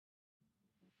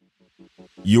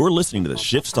You're listening to the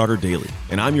Shift Starter Daily,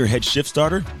 and I'm your head Shift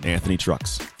Starter, Anthony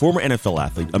Trucks. Former NFL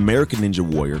athlete, American Ninja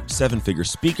Warrior, seven-figure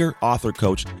speaker, author,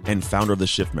 coach, and founder of the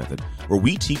Shift Method, where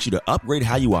we teach you to upgrade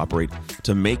how you operate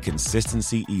to make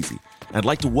consistency easy. And I'd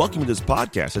like to welcome you to this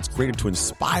podcast that's created to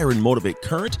inspire and motivate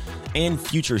current and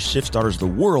future Shift Starters of the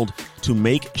world to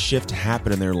make shift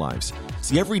happen in their lives.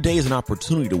 See, every day is an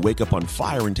opportunity to wake up on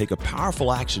fire and take a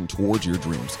powerful action towards your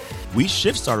dreams. We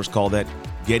Shift Starters call that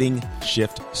getting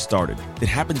shift started. It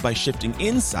happens by shifting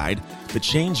inside to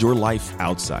change your life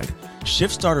outside.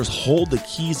 Shift starters hold the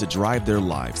keys to drive their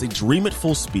lives. They dream at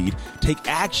full speed, take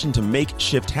action to make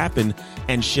shift happen,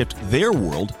 and shift their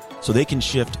world so they can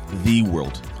shift the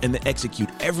world. And they execute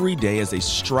every day as they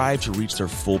strive to reach their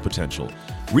full potential.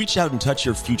 Reach out and touch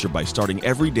your future by starting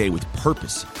every day with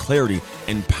purpose, clarity,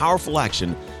 and powerful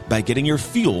action by getting your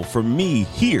fuel from me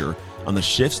here on the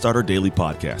Shift Starter Daily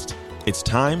Podcast. It's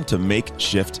time to make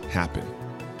shift happen.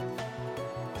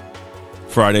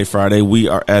 Friday. We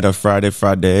are at a Friday.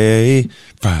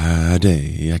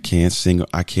 I can't sing.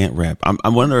 I can't rap. I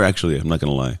wonder, actually, I'm not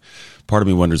going to lie. Part of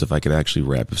me wonders if I could actually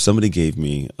rap. If somebody gave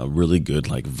me a really good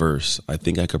verse, I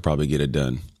think I could probably get it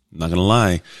done. I'm not going to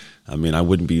lie. I mean, I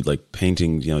wouldn't be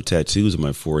painting, tattoos on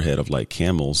my forehead of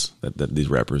camels that these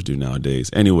rappers do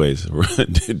nowadays. Anyways, we're on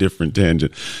a different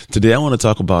tangent. Today, I want to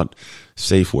talk about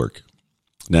safe work.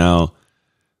 Now,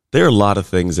 there are a lot of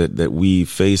things that we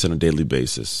face on a daily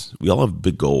basis. We all have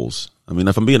big goals. I mean,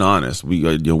 if I'm being honest,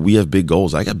 we have big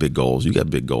goals. I got big goals. You got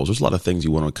big goals. There's a lot of things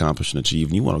you want to accomplish and achieve,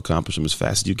 and you want to accomplish them as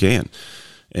fast as you can.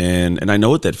 And I know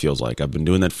what that feels like. I've been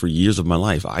doing that for years of my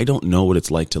life. I don't know what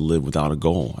it's like to live without a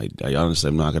goal. I honestly,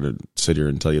 I'm not going to sit here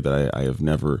and tell you that I have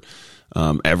never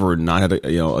ever not had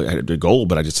a goal,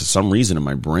 but I just, for some reason in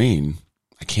my brain,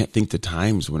 I can't think the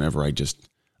times whenever I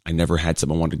never had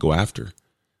something I wanted to go after.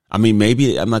 I mean,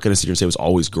 maybe I'm not going to sit here and say it was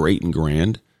always great and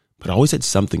grand, but I always had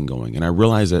something going. And I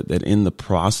realized that in the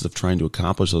process of trying to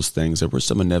accomplish those things, there were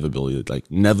some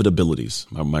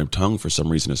inevitabilities. My tongue, for some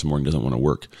reason, this morning doesn't want to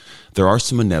work. There are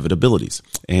some inevitabilities.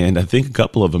 And I think a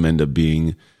couple of them end up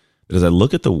being that as I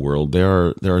look at the world,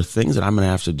 there are things that I'm going to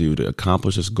have to do to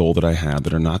accomplish this goal that I have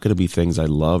that are not going to be things I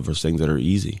love or things that are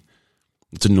easy.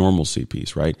 It's a normalcy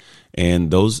piece, right?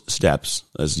 And those steps,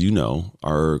 as you know,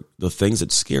 are the things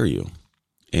that scare you.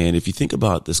 And if you think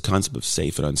about this concept of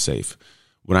safe and unsafe,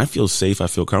 when I feel safe, I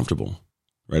feel comfortable,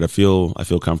 right? I feel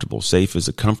comfortable. Safe is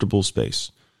a comfortable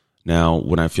space. Now,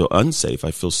 when I feel unsafe,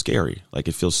 I feel scary.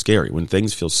 It feels scary. When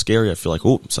things feel scary, I feel like,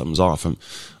 oh, something's off. I'm a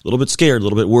little bit scared, a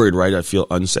little bit worried, right? I feel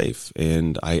unsafe.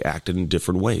 And I act in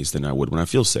different ways than I would when I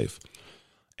feel safe.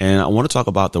 And I want to talk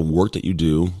about the work that you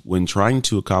do when trying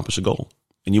to accomplish a goal.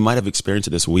 And you might have experienced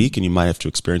it this week, and you might have to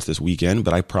experience it this weekend,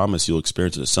 but I promise you'll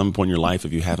experience it at some point in your life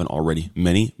if you haven't already,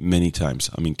 many, many times.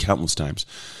 I mean, countless times.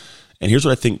 And here's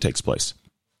what I think takes place.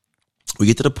 We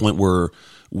get to the point where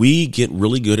we get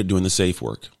really good at doing the safe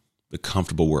work, the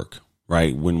comfortable work,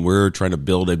 right? When we're trying to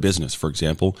build a business, for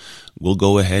example, we'll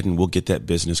go ahead and we'll get that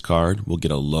business card. We'll get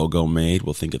a logo made.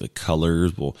 We'll think of the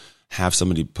colors. We'll have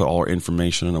somebody put all our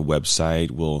information on a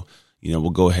website. We'll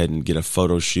go ahead and get a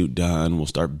photo shoot done. We'll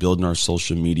start building our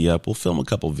social media up. We'll film a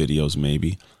couple videos,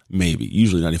 maybe,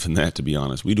 usually not even that, to be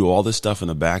honest. We do all this stuff in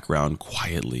the background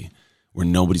quietly where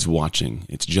nobody's watching.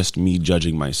 It's just me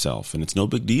judging myself, and it's no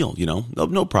big deal,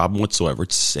 no problem whatsoever.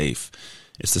 It's safe.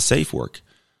 It's the safe work.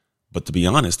 But to be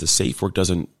honest, the safe work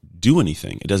doesn't do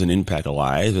anything. It doesn't impact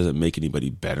lives. It doesn't make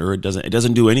anybody better. It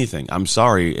doesn't do anything. I'm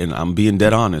sorry, and I'm being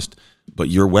dead honest. But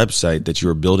your website that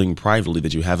you're building privately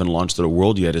that you haven't launched to the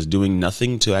world yet is doing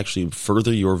nothing to actually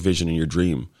further your vision and your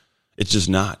dream. It's just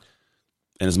not.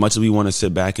 And as much as we want to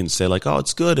sit back and say oh,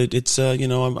 it's good.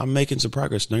 I'm making some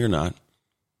progress. No, you're not.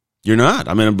 You're not.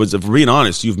 I mean, but if we're being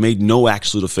honest, you've made no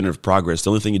actual definitive progress. The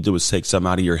only thing you do is take something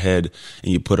out of your head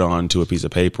and you put it onto a piece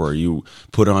of paper or you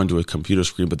put it onto a computer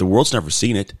screen, but the world's never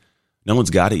seen it. No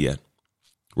one's got it yet.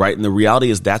 Right. And the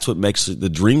reality is that's what makes the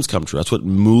dreams come true. That's what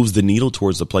moves the needle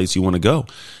towards the place you want to go.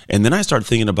 And then I start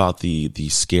thinking about the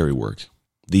scary work,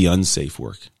 the unsafe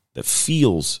work that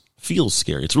feels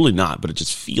scary. It's really not, but it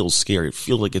just feels scary. It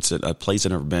feels like it's a place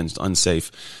I've never been. It's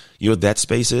unsafe. You know what that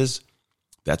space is?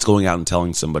 That's going out and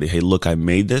telling somebody, hey, look, I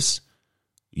made this.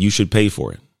 You should pay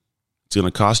for it. It's going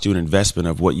to cost you an investment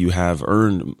of what you have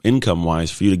earned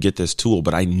income-wise for you to get this tool,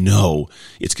 but I know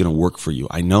it's going to work for you.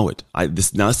 I know it.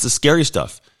 Now, it's the scary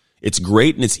stuff. It's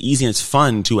great and it's easy and it's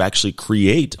fun to actually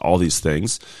create all these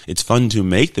things. It's fun to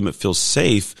make them. It feels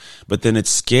safe, but then it's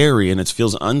scary and it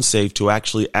feels unsafe to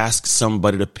actually ask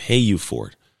somebody to pay you for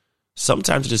it.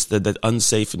 Sometimes just that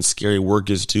unsafe and scary work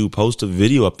is to post a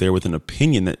video up there with an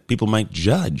opinion that people might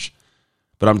judge.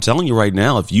 But I'm telling you right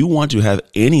now, if you want to have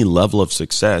any level of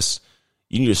success,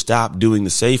 you need to stop doing the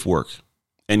safe work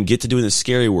and get to doing the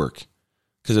scary work.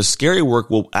 Because the scary work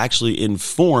will actually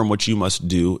inform what you must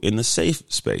do in the safe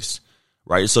space,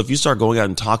 right? So if you start going out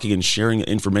and talking and sharing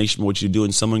information, what you do,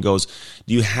 and someone goes,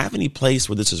 do you have any place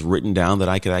where this is written down that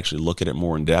I could actually look at it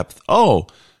more in depth? Oh,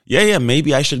 yeah,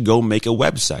 maybe I should go make a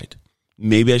website.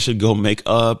 Maybe I should go make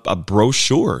a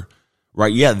brochure,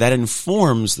 right? Yeah, that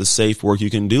informs the safe work you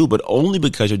can do, but only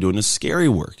because you're doing the scary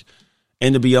work.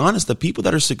 And to be honest, the people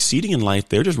that are succeeding in life,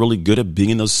 they're just really good at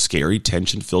being in those scary,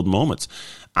 tension-filled moments.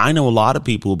 I know a lot of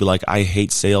people will be like, I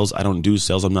hate sales. I don't do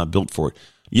sales. I'm not built for it.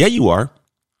 Yeah, you are.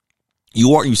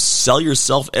 You are. You sell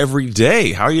yourself every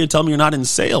day. How are you going to tell me you're not in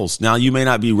sales? Now, you may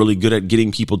not be really good at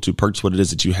getting people to purchase what it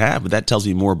is that you have, but that tells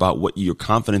me more about what your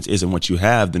confidence is in what you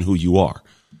have than who you are.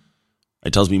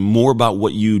 It tells me more about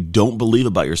what you don't believe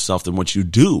about yourself than what you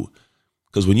do.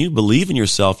 Because when you believe in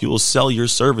yourself, you will sell your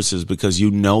services because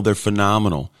you know they're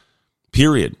phenomenal.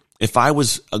 Period. If I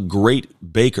was a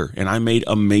great baker and I made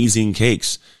amazing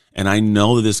cakes and I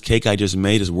know that this cake I just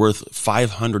made is worth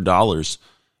 $500,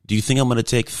 do you think I'm going to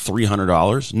take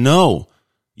 $300? No.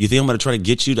 You think I'm going to try to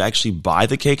get you to actually buy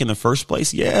the cake in the first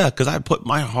place? Yeah, because I put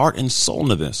my heart and soul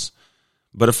into this.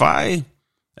 But if I've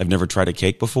never tried a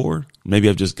cake before, maybe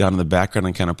I've just gone in the background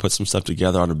and kind of put some stuff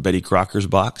together on a Betty Crocker's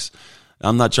box,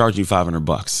 I'm not charging you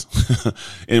 $500.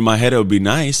 In my head, it would be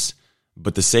nice,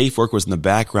 but the safe work was in the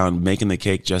background making the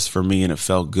cake just for me, and it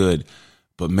felt good.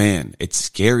 But man, it's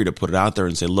scary to put it out there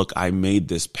and say, look, I made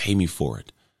this, pay me for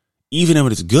it. Even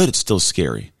if it's good, it's still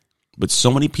scary. But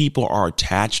so many people are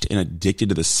attached and addicted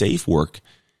to the safe work,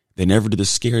 they never do the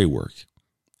scary work.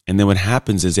 And then what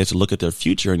happens is they have to look at their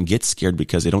future and get scared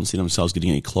because they don't see themselves getting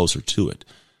any closer to it.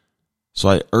 So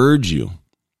I urge you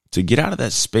to get out of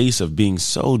that space of being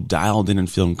so dialed in and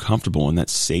feeling comfortable in that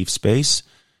safe space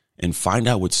and find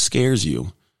out what scares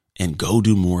you and go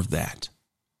do more of that.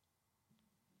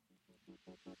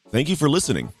 Thank you for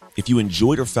listening. If you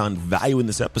enjoyed or found value in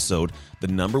this episode, the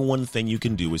number one thing you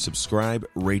can do is subscribe,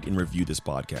 rate, and review this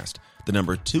podcast. The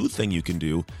number two thing you can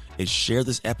do is share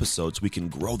this episode so we can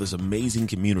grow this amazing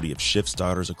community of shift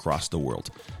starters across the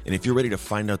world. And if you're ready to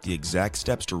find out the exact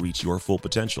steps to reach your full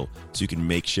potential so you can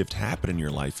make shift happen in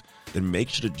your life, then make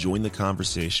sure to join the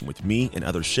conversation with me and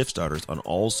other shift starters on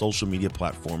all social media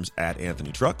platforms at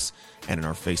Anthony Trucks and in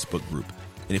our Facebook group.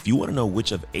 And if you want to know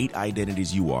which of 8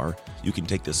 identities you are, you can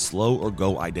take the Slow or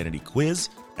Go identity quiz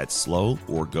at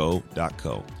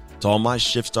sloworgo.co. To all my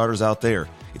shift starters out there,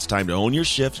 it's time to own your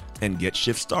shift and get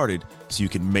shift started so you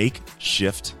can make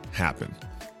shift happen.